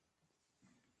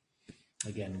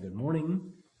Again, good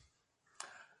morning.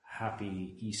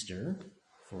 Happy Easter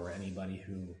for anybody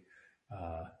who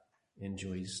uh,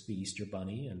 enjoys the Easter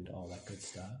Bunny and all that good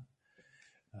stuff.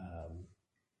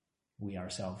 We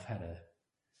ourselves had a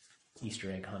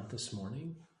Easter egg hunt this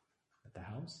morning at the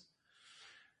house,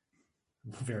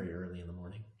 very early in the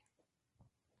morning.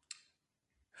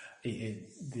 The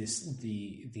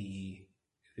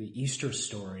Easter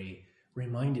story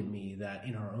reminded me that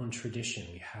in our own tradition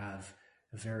we have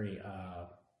a very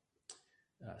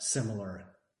similar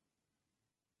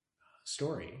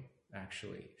story,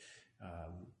 actually,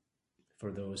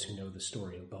 for those who know the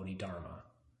story of Bodhidharma.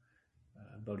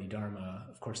 Bodhidharma,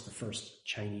 of course, the first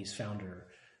Chinese founder,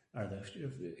 or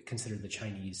considered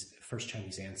the first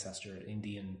Chinese ancestor, an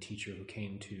Indian teacher who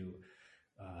came to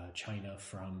China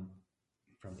from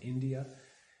India.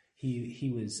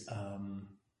 He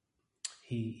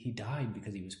died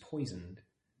because he was poisoned,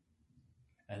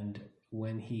 and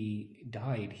when he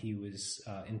died, he was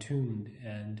entombed,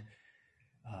 and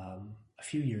a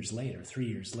few years later, 3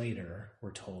 years later,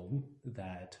 we're told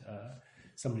that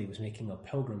somebody was making a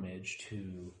pilgrimage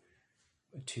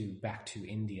back to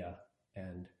India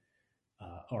and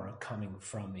or coming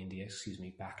from India,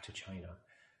 back to China,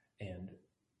 and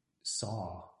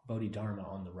saw Bodhidharma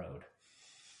on the road.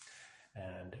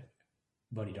 And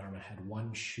Bodhidharma had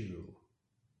one shoe,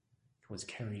 was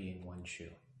carrying one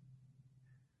shoe.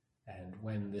 And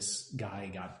when this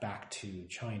guy got back to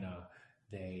China,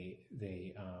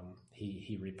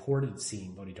 he reported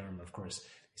seeing Bodhidharma. Of course,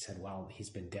 he said, well, he's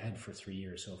been dead for 3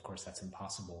 years, so of course that's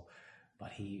impossible.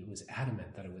 But he was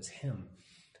adamant that it was him.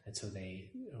 And so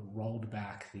they rolled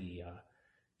back the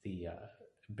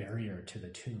barrier to the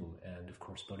tomb, and of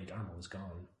course Bodhidharma was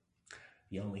gone.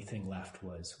 The only thing left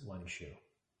was one shoe.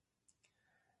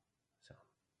 So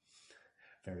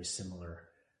very similar,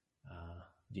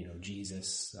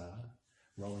 Jesus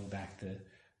rolling back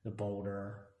the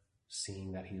boulder,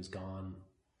 seeing that he was gone.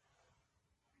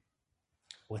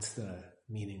 What's the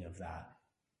meaning of that?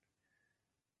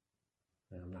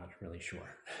 I'm not really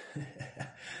sure.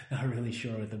 Not really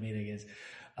sure what the meaning is.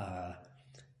 But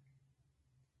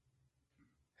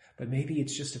maybe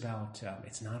it's just about,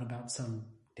 it's not about some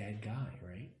dead guy,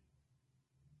 right?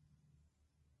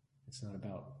 It's not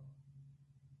about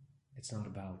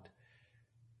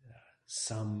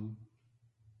some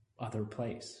other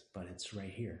place, but it's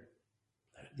right here.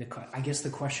 I guess the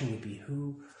question would be,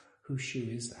 whose shoe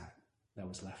is that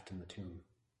was left in the tomb?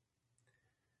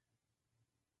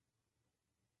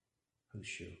 Whose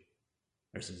shoe?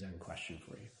 There's a Zen question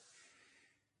for you.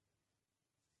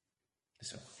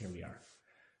 So here we are.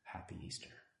 Happy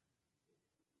Easter.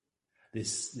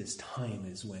 This time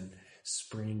is when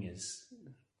spring is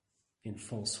in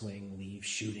full swing, leaves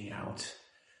shooting out,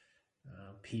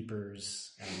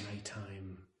 peepers at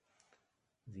nighttime,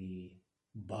 the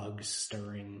bugs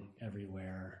stirring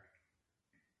everywhere,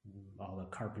 all the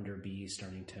carpenter bees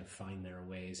starting to find their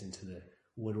ways into the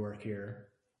woodwork here.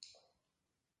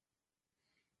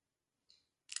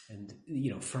 And,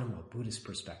 from a Buddhist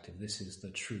perspective, this is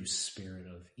the true spirit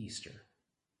of Easter,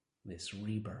 this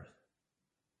rebirth,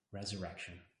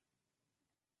 resurrection.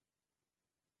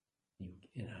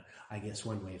 I guess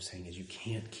one way of saying is you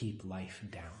can't keep life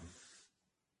down.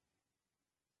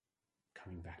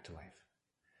 Coming back to life.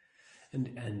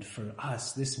 And for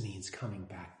us, this means coming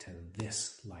back to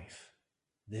this life,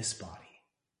 this body.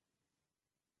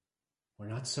 We're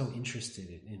not so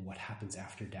interested in what happens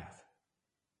after death.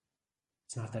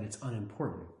 It's not that it's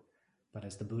unimportant, but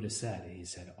as the Buddha said, he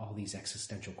said, all these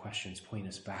existential questions point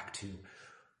us back to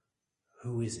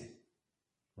who is it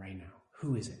right now?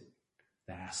 Who is it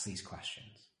that asks these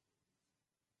questions?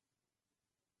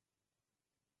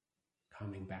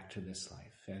 Coming back to this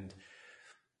life. And,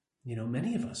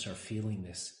 many of us are feeling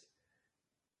this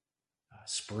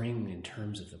spring in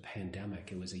terms of the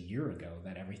pandemic. It was a year ago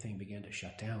that everything began to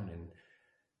shut down, and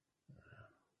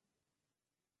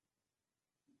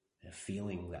that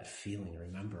feeling,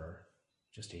 remember,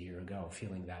 just a year ago,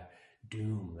 feeling that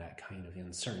doom, that kind of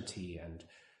uncertainty, and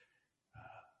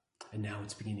now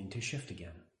it's beginning to shift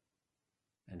again.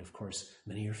 And of course,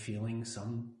 many are feeling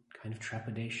some kind of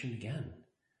trepidation again,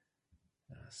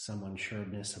 some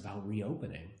unsureness about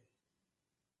reopening.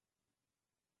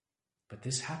 But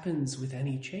this happens with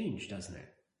any change, doesn't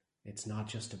it? It's not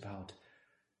just about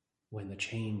when the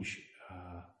change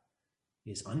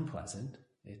is unpleasant.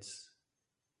 It's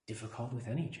difficult with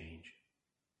any change.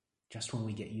 Just when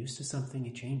we get used to something,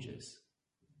 it changes.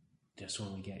 Just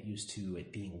when we get used to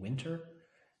it being winter,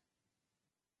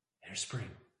 there's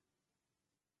spring.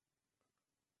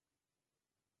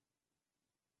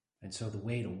 And so the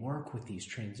way to work with these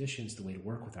transitions, the way to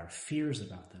work with our fears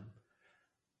about them,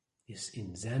 is,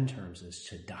 in Zen terms, is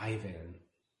to dive in,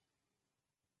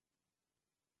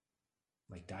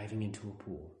 like diving into a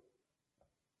pool.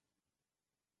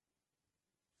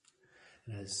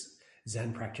 And as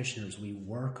Zen practitioners, we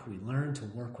learn to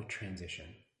work with transition,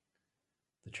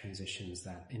 the transitions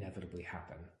that inevitably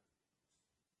happen.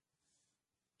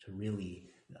 To really,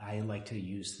 I like to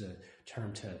use the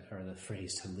term or the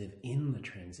phrase to live in the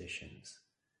transitions.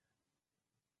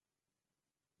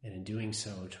 And in doing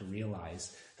so, to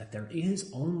realize that there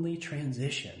is only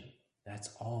transition. That's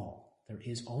all. There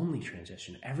is only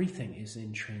transition. Everything is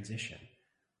in transition.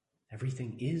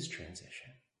 Everything is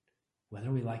transition,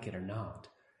 whether we like it or not.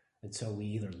 And so we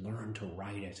either learn to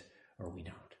ride it or we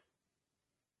don't.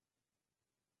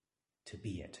 To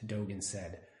be it. Dogen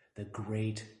said, the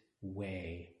great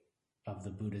way of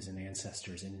the Buddhas and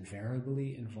ancestors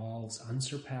invariably involves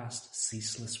unsurpassed,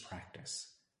 ceaseless practice.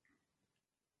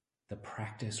 The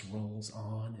practice rolls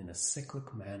on in a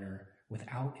cyclic manner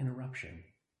without interruption.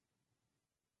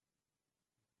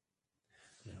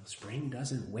 Spring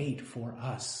doesn't wait for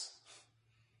us.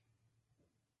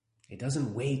 It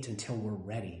doesn't wait until we're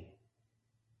ready.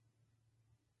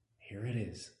 Here it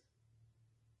is.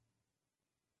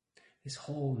 This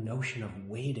whole notion of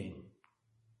waiting,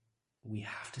 we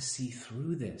have to see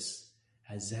through this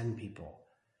as Zen people.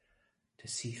 To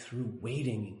see through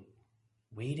waiting.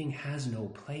 Waiting has no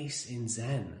place in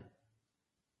Zen.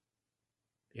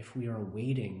 If we are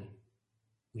waiting,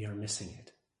 we are missing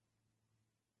it.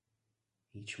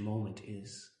 Each moment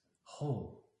is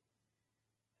whole,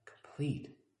 complete.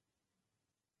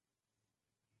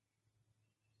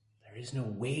 There is no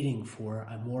waiting for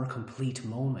a more complete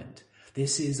moment.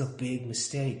 This is a big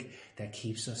mistake that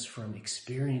keeps us from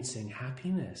experiencing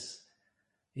happiness,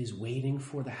 is waiting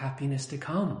for the happiness to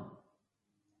come.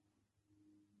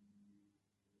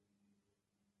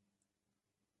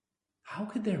 How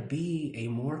could there be a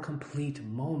more complete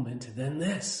moment than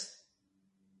this?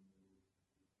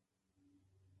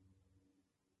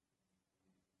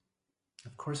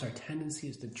 Of course, our tendency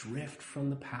is to drift from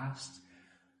the past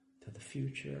to the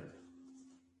future,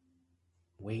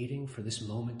 waiting for this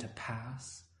moment to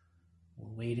pass, or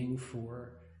waiting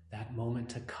for that moment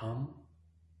to come.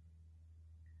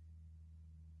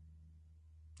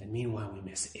 And meanwhile, we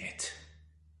miss it.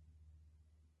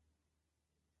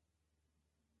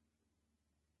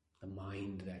 The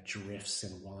mind that drifts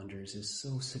and wanders is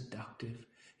so seductive.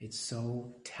 It's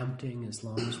so tempting as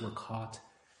long as we're caught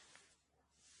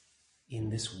in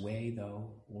this way,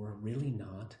 though. We're really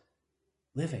not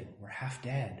living. We're half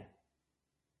dead.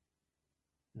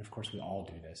 And of course, we all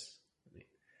do this.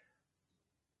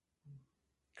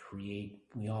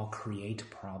 We all create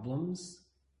problems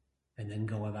and then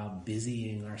go about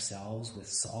busying ourselves with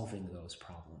solving those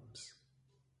problems.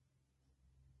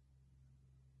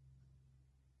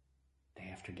 Day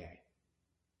after day.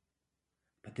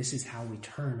 But this is how we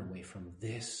turn away from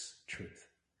this truth.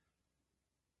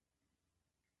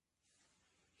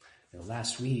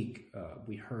 Last week,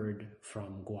 we heard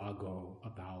from Guago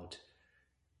about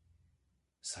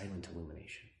silent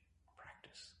illumination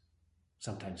practice,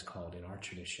 sometimes called in our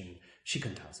tradition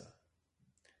shikantaza,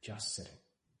 just sitting.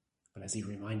 But as he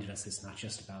reminded us, it's not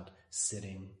just about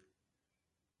sitting,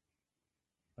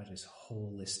 but his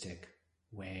holistic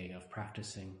way of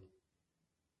practicing.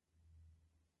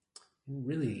 And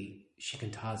really,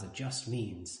 shikantaza just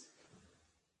means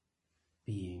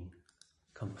being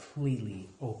completely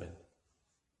open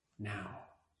now.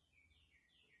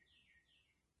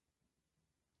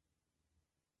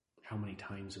 How many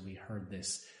times have we heard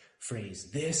this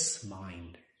phrase, this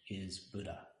mind is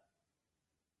Buddha?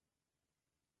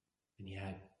 And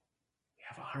yet, we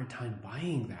have a hard time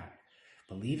buying that,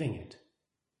 believing it.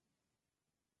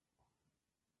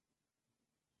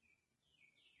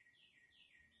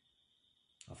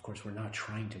 Of course, we're not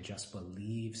trying to just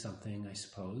believe something, I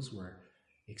suppose.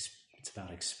 It's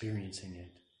about experiencing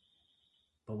it.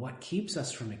 But what keeps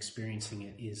us from experiencing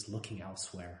it is looking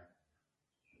elsewhere.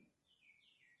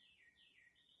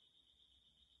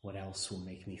 What else will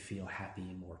make me feel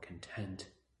happy, more content?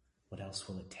 What else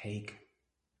will it take?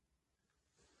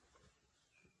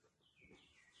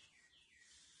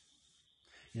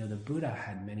 The Buddha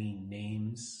had many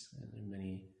names,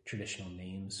 many traditional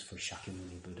names for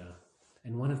Shakyamuni Buddha.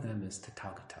 And one of them is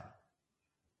Tathagata.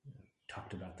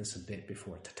 Talked about this a bit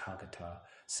before. Tathagata,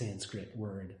 Sanskrit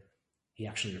word. He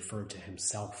actually referred to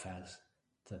himself as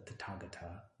the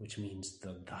Tathagata, which means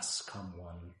the thus come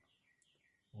one,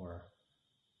 or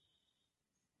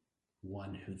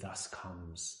one who thus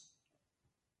comes.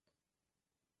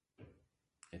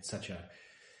 It's such an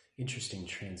interesting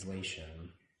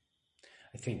translation.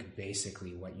 I think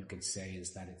basically what you could say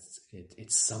is that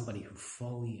it's somebody who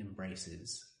fully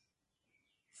embraces,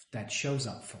 that shows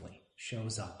up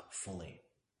fully.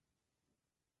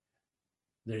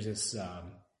 There's this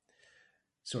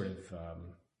sort of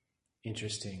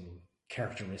interesting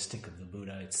characteristic of the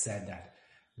Buddha. It's said that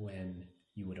when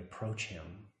you would approach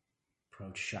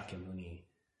Shakyamuni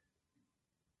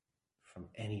from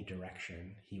any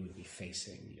direction, he would be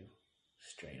facing you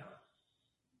straight on.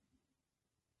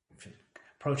 If you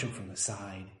approach him from the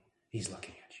side, he's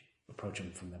looking at you. Approach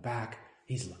him from the back,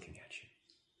 he's looking at you.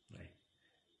 Right?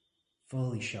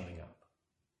 Fully showing up.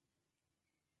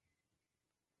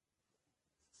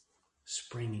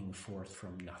 Springing forth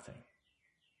from nothing.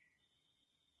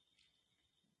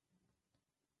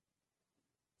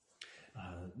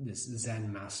 This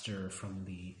Zen master from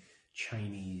the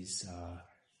Chinese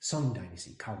Song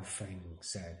Dynasty, Cao Feng,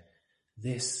 said,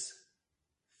 this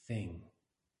thing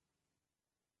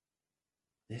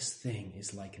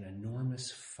is like an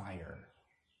enormous fire,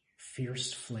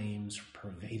 fierce flames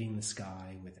pervading the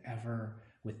sky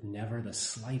with never the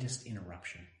slightest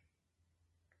interruption.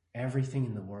 Everything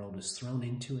in the world is thrown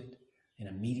into it and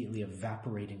immediately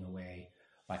evaporating away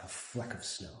like a fleck of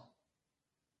snow.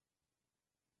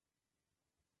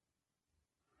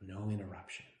 No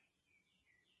interruption.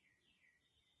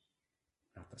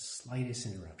 Not the slightest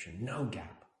interruption. No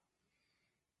gap.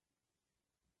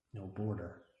 No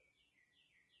border.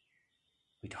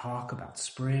 We talk about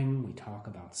spring. We talk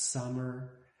about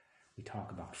summer. We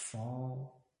talk about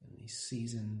fall and these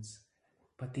seasons.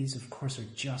 But these, of course, are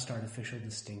just artificial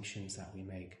distinctions that we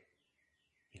make.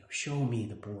 Show me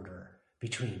the border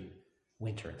between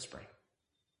winter and spring.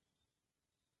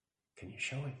 Can you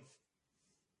show it?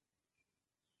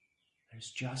 There's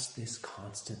just this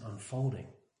constant unfolding.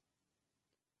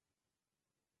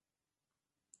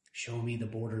 Show me the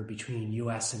border between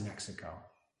US and Mexico.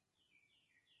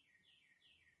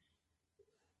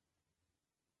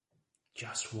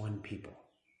 Just one people.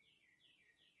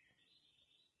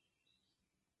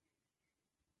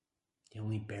 The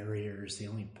only barriers, the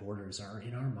only borders are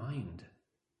in our mind,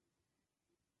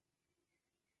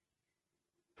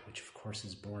 which of course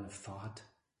is born of thought,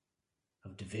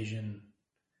 of division,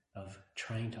 of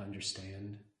trying to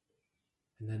understand.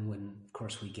 And then when, of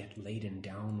course, we get laden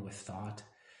down with thought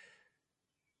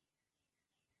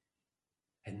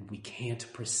and we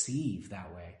can't perceive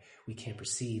that way, we can't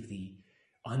perceive the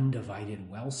undivided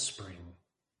wellspring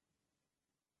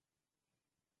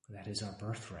that is our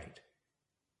birthright.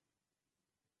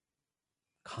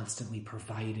 Constantly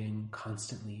providing,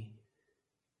 constantly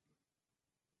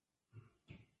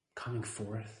coming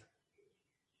forth,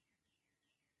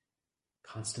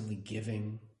 constantly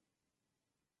giving,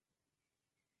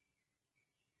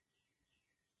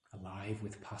 alive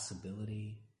with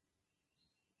possibility,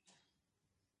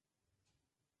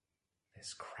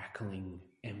 this crackling,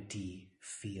 empty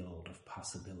field of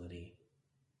possibility.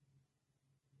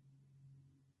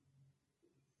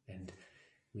 And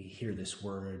we hear this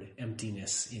word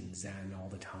emptiness in Zen all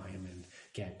the time and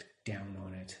get down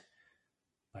on it.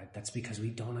 But that's because we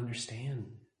don't understand.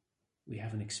 We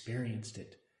haven't experienced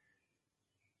it.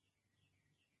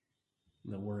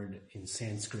 The word in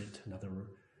Sanskrit, another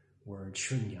word,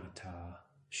 shunyata,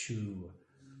 shu,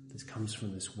 this comes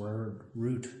from this word,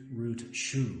 root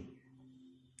shu,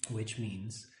 which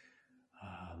means,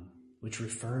 which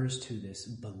refers to this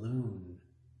balloon,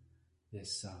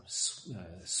 this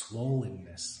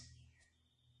swollenness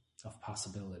of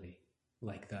possibility,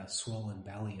 like the swollen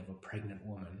belly of a pregnant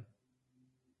woman,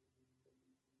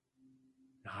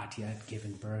 not yet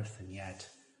given birth and yet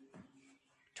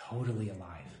totally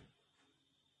alive,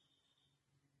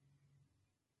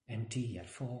 empty yet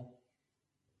full.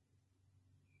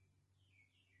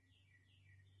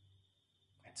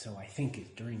 And so I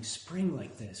think during spring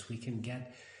like this, we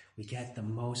get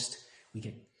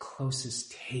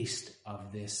closest taste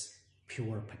of this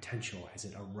pure potential as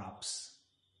it erupts.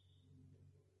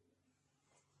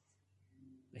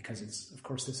 Because it's, of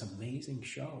course, this amazing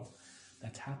show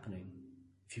that's happening.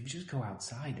 If you just go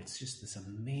outside, it's just this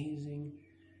amazing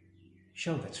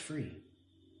show that's free.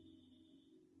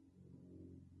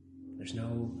 There's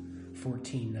no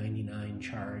 $14.99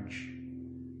 charge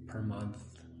per month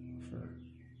for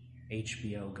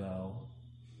HBO Go.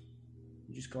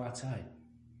 You just go outside.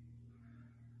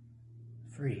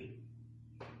 Free.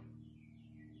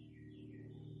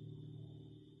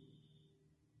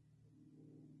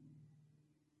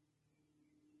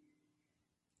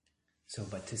 So,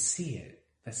 but to see it,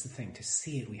 that's the thing, to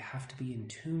see it, we have to be in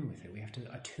tune with it. We have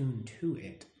to attune to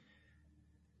it.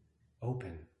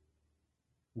 Open.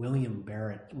 William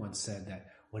Barrett once said that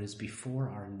what is before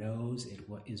our nose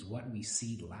is what we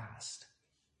see last.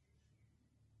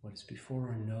 What is before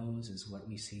our nose is what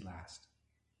we see last.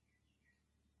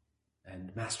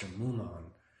 And Master Mumon,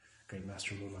 great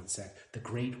Master Mumon said, the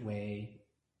great way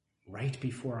right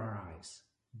before our eyes,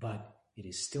 but it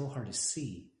is still hard to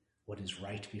see what is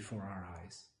right before our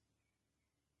eyes.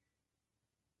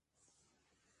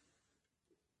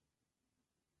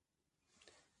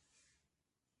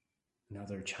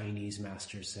 Another Chinese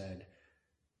master said,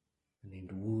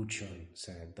 named Wu Chun,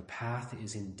 said, the path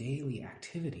is in daily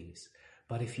activities,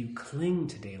 but if you cling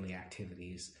to daily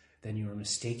activities, then you are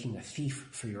mistaking a thief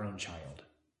for your own child.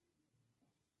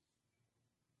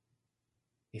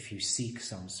 If you seek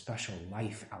some special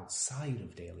life outside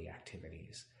of daily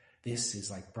activities, this is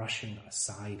like brushing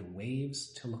aside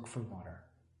waves to look for water.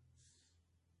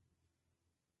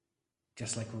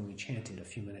 Just like when we chanted a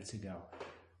few minutes ago,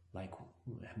 like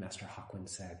Master Hakuin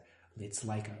said, it's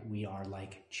like we are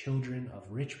like children of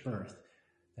rich birth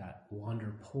that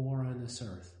wander poor on this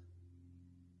earth.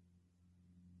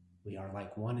 We are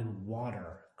like one in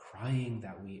water, crying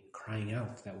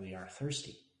out that we are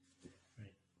thirsty.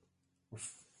 Right? We're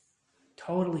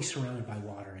totally surrounded by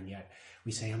water, and yet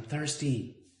we say, I'm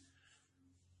thirsty.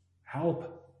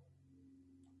 Help.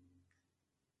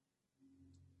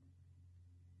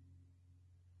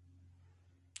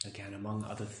 Again, among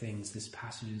other things, this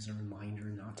passage is a reminder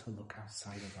not to look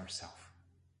outside of ourselves.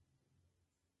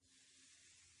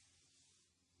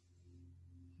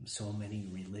 So many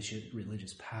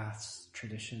religious paths,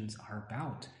 traditions are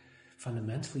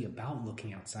fundamentally about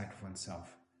looking outside of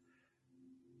oneself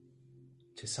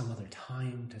to some other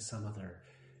time, to some other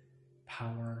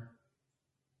power,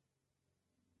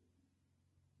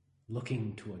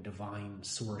 looking to a divine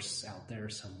source out there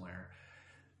somewhere.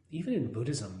 Even in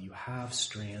Buddhism, you have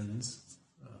strands.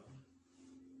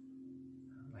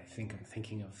 I'm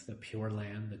thinking of the Pure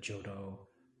Land, the Jodo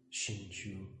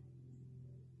Shinshu,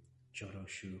 Jodo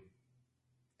Shu,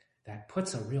 that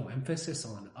puts a real emphasis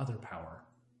on other power.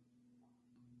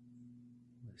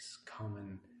 This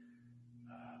common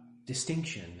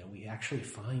distinction that we actually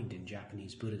find in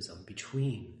Japanese Buddhism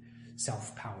between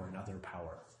self-power and other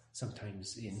power.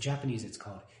 Sometimes in Japanese it's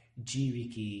called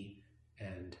Jiriki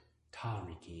and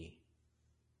Tariki.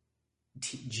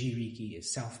 Jiriki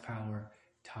is self-power,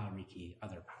 Tariki,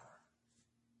 other power.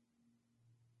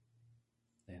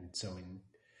 And so in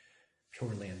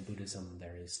Pure Land Buddhism,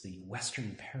 there is the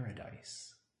Western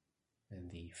paradise and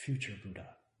the future Buddha,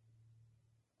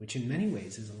 which in many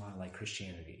ways is a lot like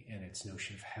Christianity and its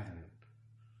notion of heaven,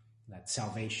 that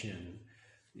salvation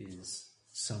is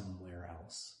somewhere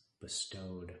else,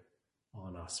 bestowed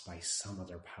on us by some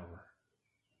other power.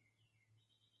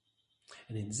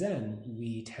 And in Zen,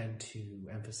 we tend to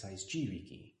emphasize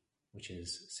Jiriki, which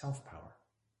is self-power.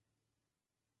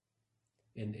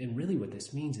 And really what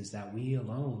this means is that we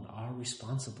alone are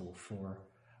responsible for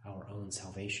our own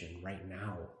salvation right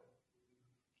now,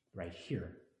 right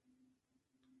here.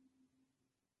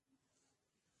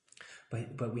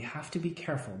 But we have to be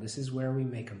careful. This is where we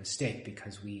make a mistake,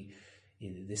 because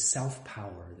this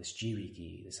self-power, this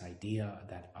jiriki, this idea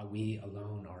that we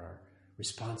alone are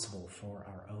responsible for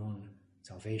our own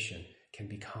salvation can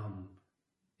become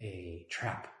a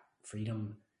trap.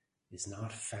 Freedom is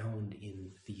not found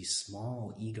in the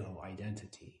small ego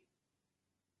identity.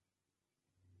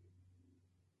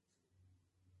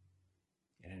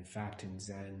 And in fact, in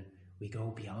Zen, we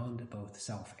go beyond both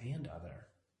self and other.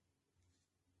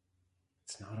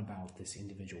 It's not about this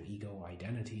individual ego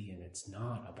identity, and it's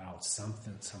not about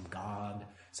something, some God,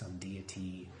 some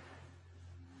deity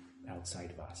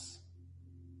outside of us.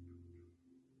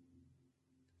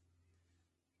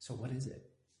 So what is it?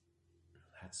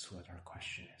 That's what our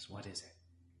question is. What is it?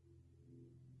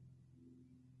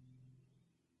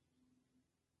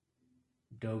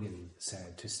 Dogen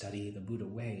said to study the Buddha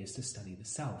way is to study the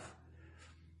self.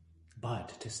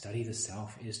 But to study the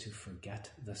self is to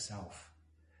forget the self.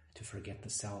 To forget the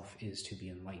self is to be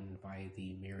enlightened by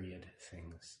the myriad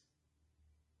things,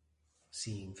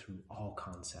 seeing through all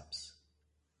concepts,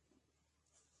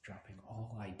 dropping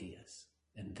all ideas.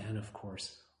 And then, of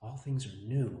course, all things are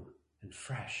new and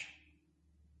fresh,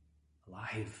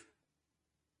 alive.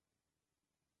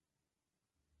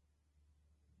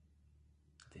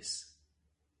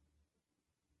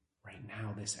 Right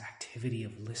now, this activity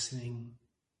of listening,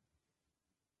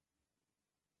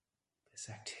 this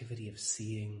activity of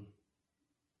seeing,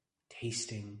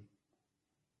 tasting,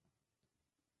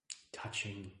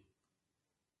 touching,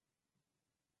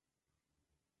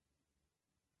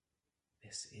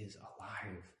 this is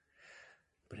alive.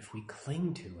 But if we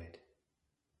cling to it,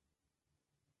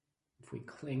 if we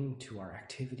cling to our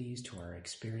activities, to our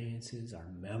experiences, our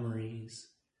memories,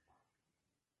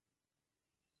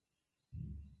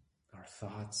 our our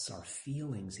thoughts, our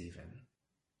feelings even.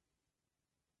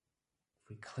 If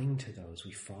we cling to those,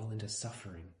 we fall into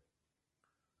suffering.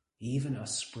 Even a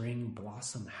spring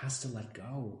blossom has to let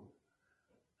go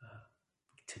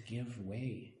to give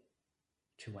way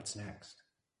to what's next.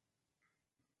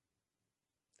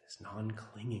 This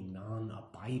non-clinging,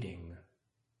 non-abiding.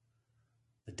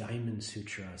 The Diamond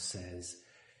Sutra says,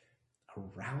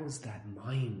 arouse that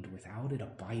mind without it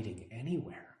abiding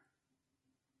anywhere.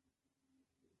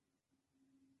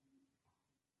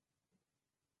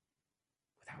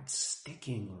 Without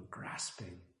sticking or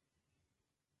grasping.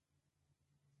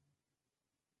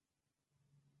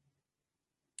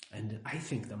 And I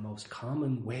think the most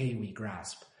common way we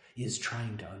grasp is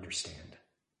trying to understand.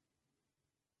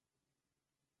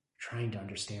 Trying to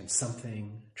understand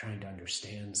something, trying to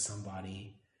understand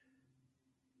somebody.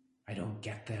 I don't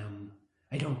get them.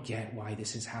 I don't get why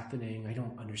this is happening. I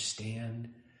don't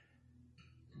understand.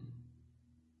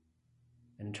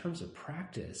 And in terms of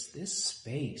practice, this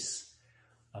space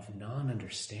of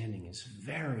non-understanding is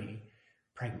very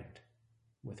pregnant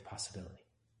with possibility.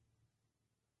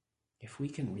 If we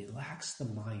can relax the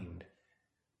mind,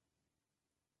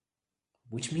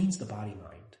 which means the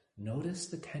body-mind, notice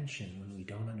the tension when we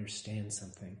don't understand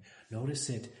something. Notice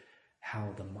it,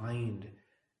 how the mind,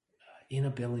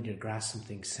 inability to grasp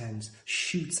something,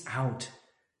 shoots out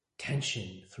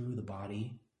tension through the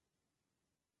body.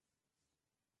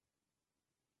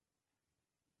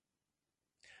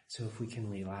 So if we can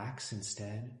relax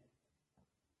instead,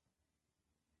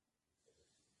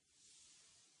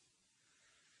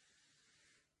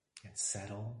 and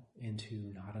settle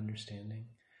into not understanding,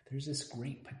 there's this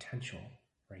great potential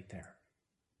right there.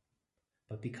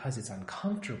 But because it's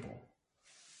uncomfortable,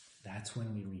 that's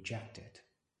when we reject it.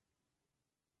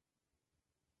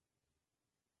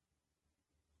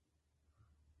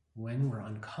 When we're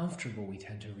uncomfortable, we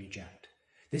tend to reject.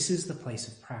 This is the place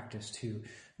of practice to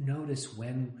notice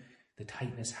when the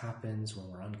tightness happens, when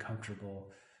we're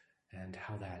uncomfortable, and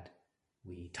how that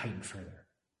we tighten further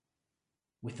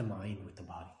with the mind, with the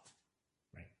body,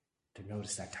 right? To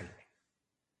notice that tightening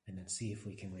and then see if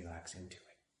we can relax into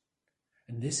it.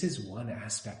 And this is one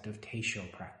aspect of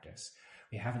Teisho practice.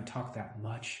 We haven't talked that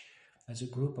much as a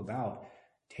group about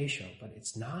Teisho, but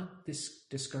it's not this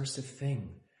discursive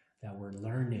thing that we're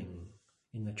learning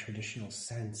in the traditional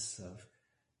sense of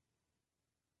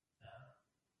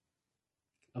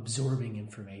absorbing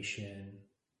information,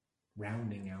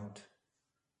 rounding out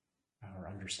our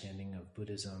understanding of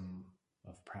Buddhism,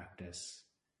 of practice.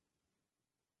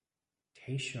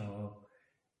 Teisho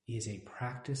is a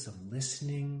practice of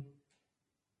listening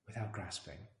without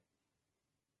grasping.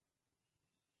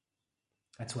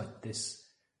 That's what this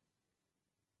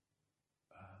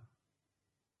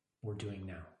we're doing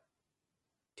now.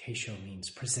 Teisho means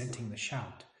presenting the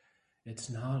shout. It's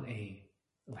not a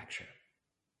lecture.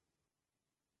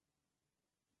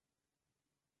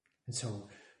 And so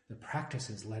the practice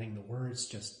is letting the words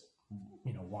just,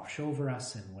 wash over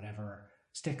us, and whatever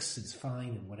sticks is fine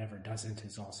and whatever doesn't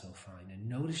is also fine. And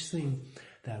noticing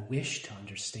that wish to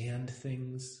understand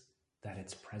things, that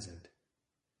it's present.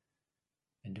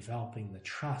 And developing the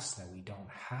trust that we don't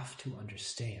have to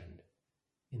understand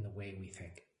in the way we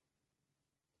think.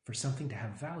 For something to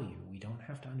have value, we don't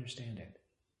have to understand it.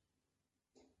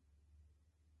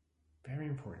 Very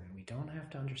important. We don't have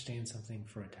to understand something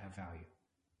for it to have value.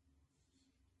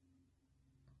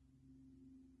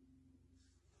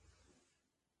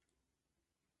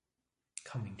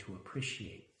 Coming to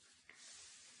appreciate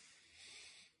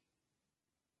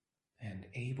and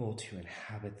able to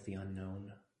inhabit the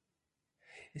unknown.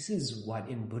 This is what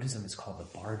in Buddhism is called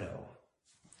the bardo.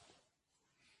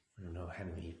 I don't know how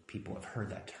many people have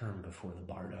heard that term before, the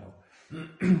bardo.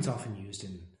 It's often used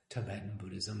in Tibetan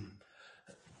Buddhism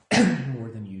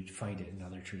more than you'd find it in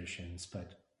other traditions,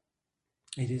 but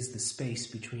it is the space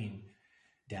between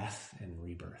death and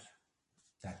rebirth,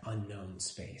 that unknown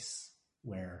space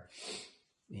where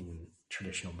in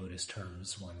traditional Buddhist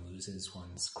terms, one loses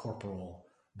one's corporal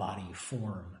body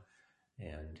form,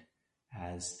 and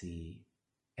as the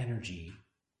energy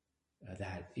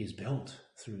that is built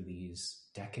through these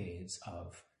decades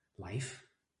of life,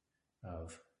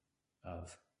 of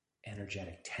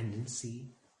energetic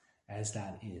tendency, as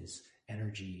that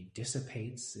energy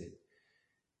dissipates, it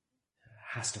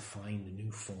has to find a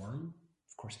new form.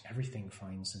 Of course, everything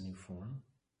finds a new form.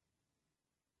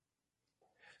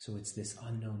 So it's this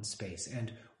unknown space.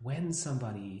 And when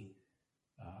somebody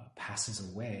passes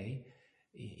away,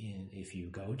 if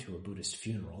you go to a Buddhist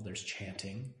funeral, there's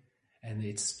chanting, and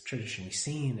it's traditionally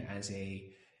seen as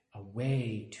a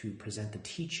way to present the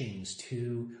teachings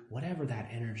to whatever that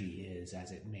energy is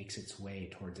as it makes its way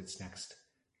towards its next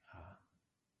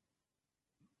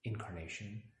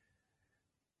incarnation,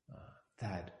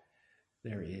 that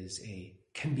there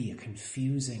can be a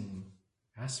confusing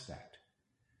aspect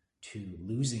to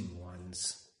losing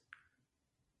one's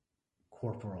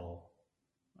corporal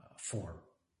form.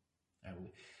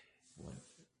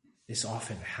 This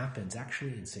often happens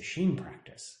actually in sesshin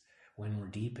practice when we're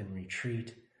deep in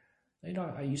retreat.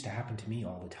 It used to happen to me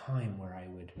all the time, where I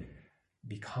would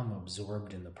become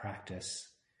absorbed in the practice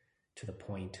to the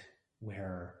point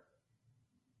where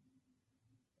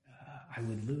I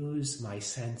would lose my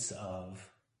sense of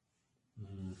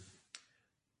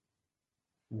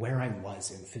where I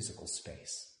was in physical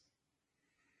space.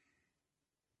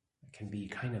 It can be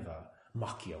kind of a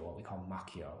makyo, what we call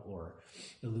makyo, or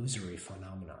illusory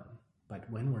phenomenon. But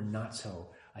when we're not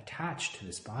so attached to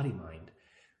this body-mind,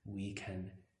 we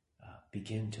can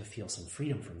begin to feel some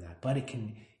freedom from that. But it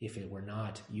can, if we're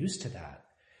not used to that,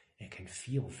 it can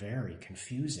feel very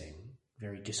confusing,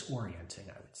 very disorienting,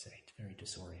 I would say. It's very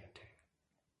disorienting.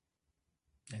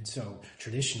 And so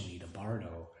traditionally, the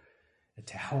bardo,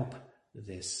 to help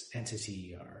this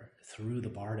entity, or through the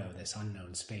bardo, this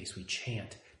unknown space, we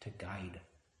chant to guide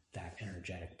that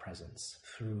energetic presence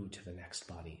through to the next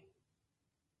body.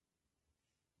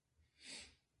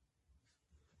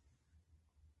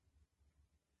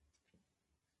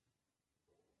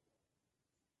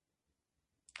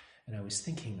 And I was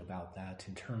thinking about that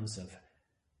in terms of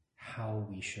how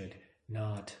we should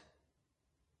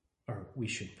we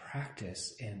should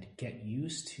practice and get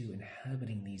used to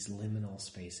inhabiting these liminal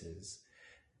spaces.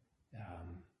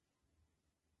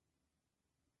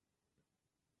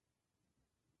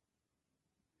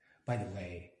 By the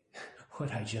way,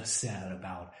 what I just said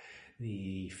about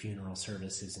the funeral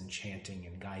services and chanting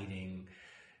and guiding,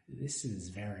 that's a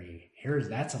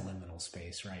liminal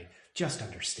space, right? Just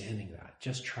understanding that,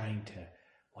 just trying to,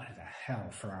 what the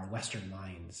hell, for our Western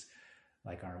minds,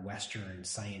 like our Western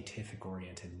scientific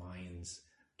oriented minds,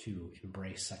 to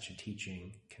embrace such a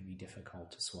teaching can be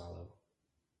difficult to swallow.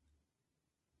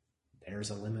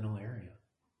 There's a liminal area,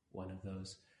 one of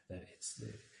those that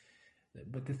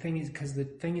but the thing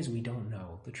is, we don't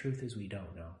know. The truth is we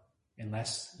don't know,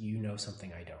 unless you know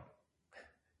something I don't.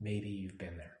 Maybe you've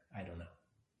been there. I don't know.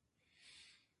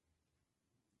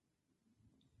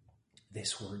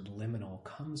 This word liminal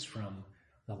comes from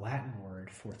the Latin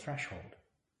word for threshold.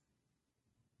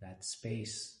 That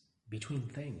space between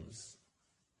things,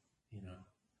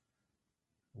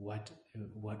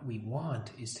 What we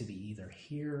want is to be either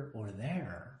here or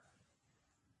there.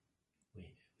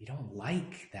 We don't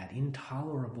like that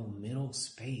intolerable middle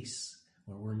space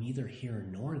where we're neither here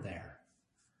nor there.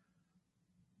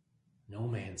 No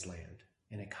man's land.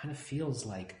 And it kind of feels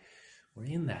like we're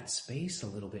in that space a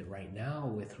little bit right now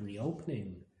with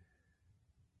reopening.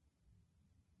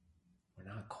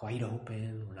 We're not quite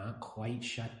open. We're not quite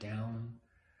shut down.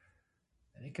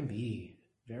 And it can be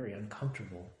very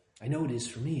uncomfortable. I know it is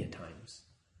for me at times.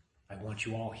 I want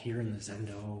you all here in the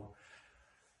Zendo.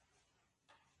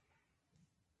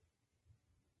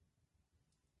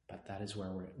 But that is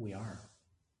where we are.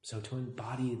 So to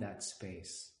embody that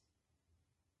space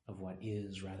of what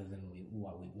is rather than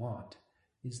what we want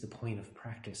is the point of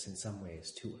practice in some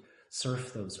ways, to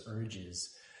surf those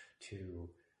urges to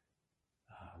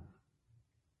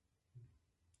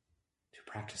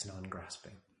practice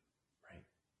non-grasping, right?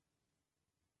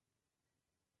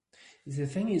 The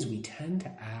thing is, we tend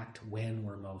to act when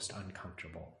we're most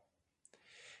uncomfortable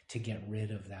to get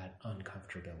rid of that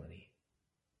uncomfortability.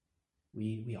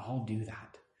 We all do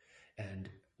that. And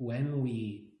when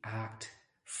we act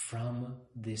from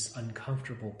this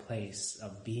uncomfortable place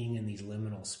of being in these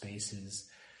liminal spaces,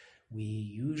 we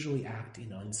usually act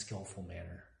in an unskillful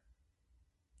manner.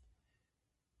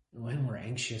 When we're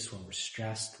anxious, when we're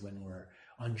stressed, when we're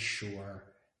unsure,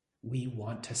 we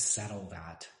want to settle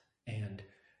that. And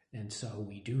so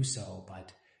we do so,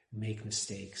 but make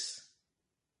mistakes.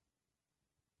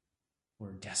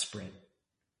 We're desperate.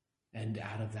 And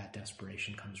out of that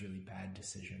desperation comes really bad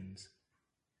decisions.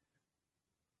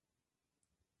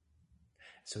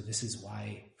 So this is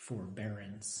why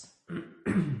forbearance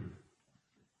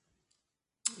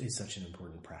is such an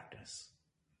important practice.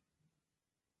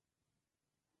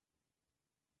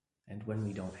 And when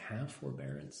we don't have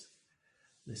forbearance,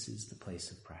 this is the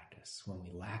place of practice. When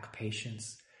we lack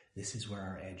patience, this is where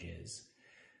our edge is.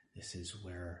 This is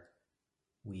where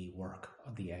we work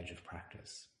on the edge of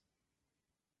practice.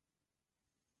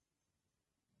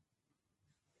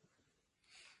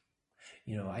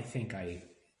 I think I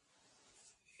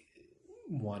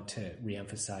want to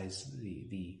reemphasize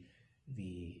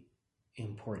the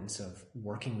importance of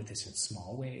working with this in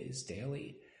small ways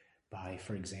daily by,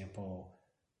 for example,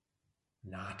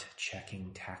 not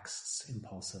checking texts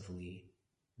impulsively,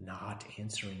 not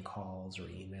answering calls or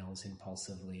emails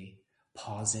impulsively,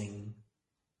 pausing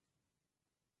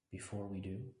before we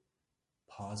do,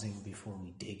 pausing before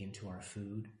we dig into our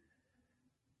food.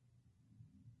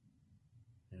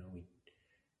 We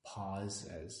pause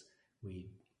as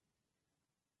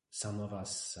some of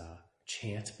us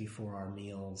chant before our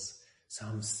meals.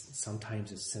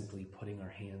 Sometimes it's simply putting our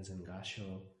hands in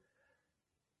gassho.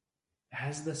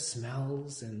 As the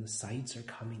smells and the sights are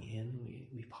coming in,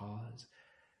 we pause,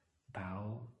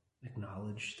 bow,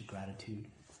 acknowledge the gratitude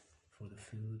for the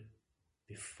food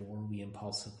before we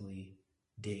impulsively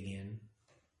dig in.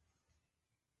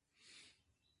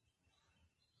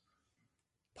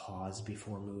 Pause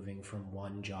before moving from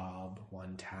one job,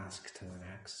 one task to the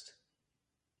next.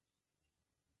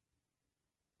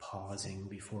 Pausing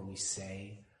before we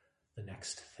say the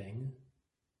next thing.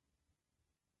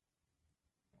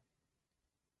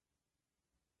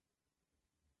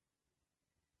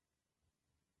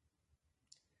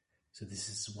 So this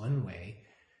is one way,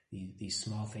 these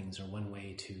small things are one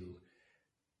way to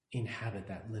inhabit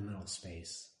that liminal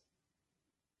space,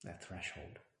 that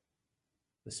threshold,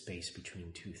 the space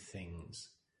between two things.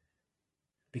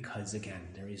 Because again,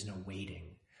 there is no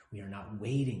waiting. We are not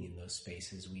waiting in those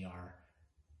spaces.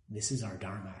 This is our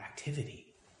Dharma activity.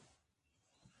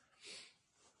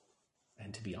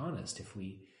 And to be honest, if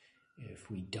we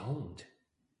don't,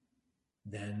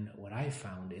 then what I've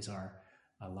found is our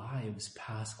lives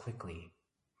pass quickly.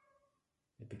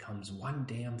 It becomes one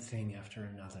damn thing after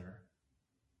another.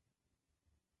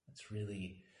 That's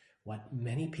really what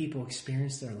many people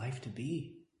experience their life to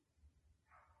be.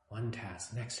 One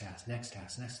task, next task, next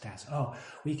task, next task. Oh,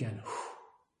 weekend.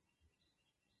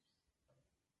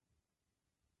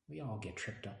 We all get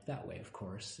tripped up that way, of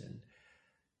course, and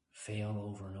fail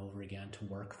over and over again to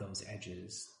work those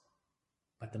edges.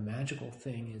 But the magical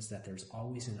thing is that there's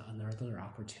always another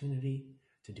opportunity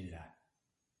to do that.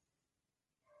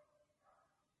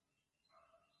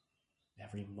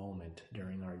 Every moment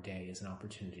during our day is an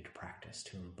opportunity to practice,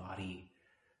 to embody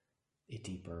it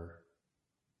deeper,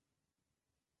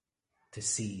 to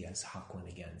see, as Hakuin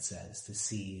again says, to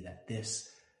see that the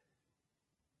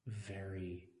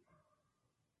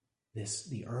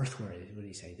earth where, what did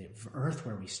he say? The earth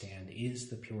where we stand is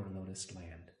the pure lotus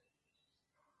land.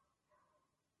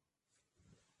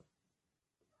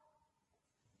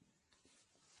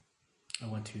 I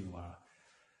want to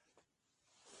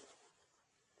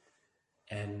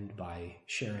end by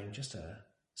sharing just a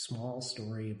small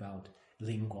story about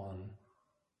Ling Guan.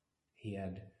 He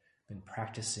had been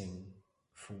practicing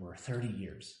for 30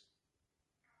 years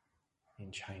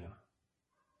in China.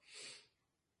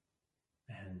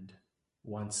 And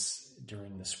once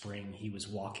during the spring, he was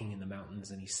walking in the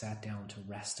mountains and he sat down to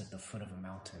rest at the foot of a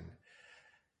mountain.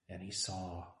 And he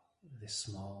saw this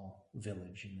small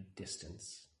village in the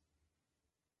distance.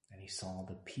 And he saw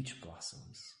the peach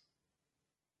blossoms,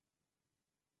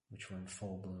 which were in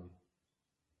full bloom,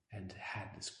 and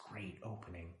had this great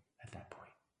opening at that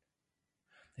point.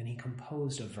 Then he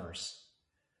composed a verse,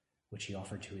 which he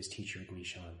offered to his teacher,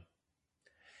 Guishan.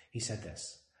 He said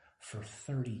this: "For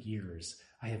 30 years,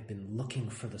 I have been looking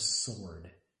for the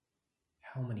sword.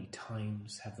 How many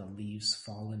times have the leaves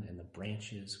fallen and the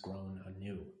branches grown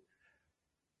anew?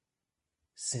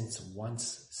 Since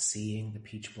once seeing the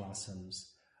peach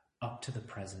blossoms, up to the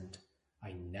present,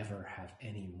 I never have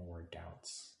any more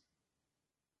doubts."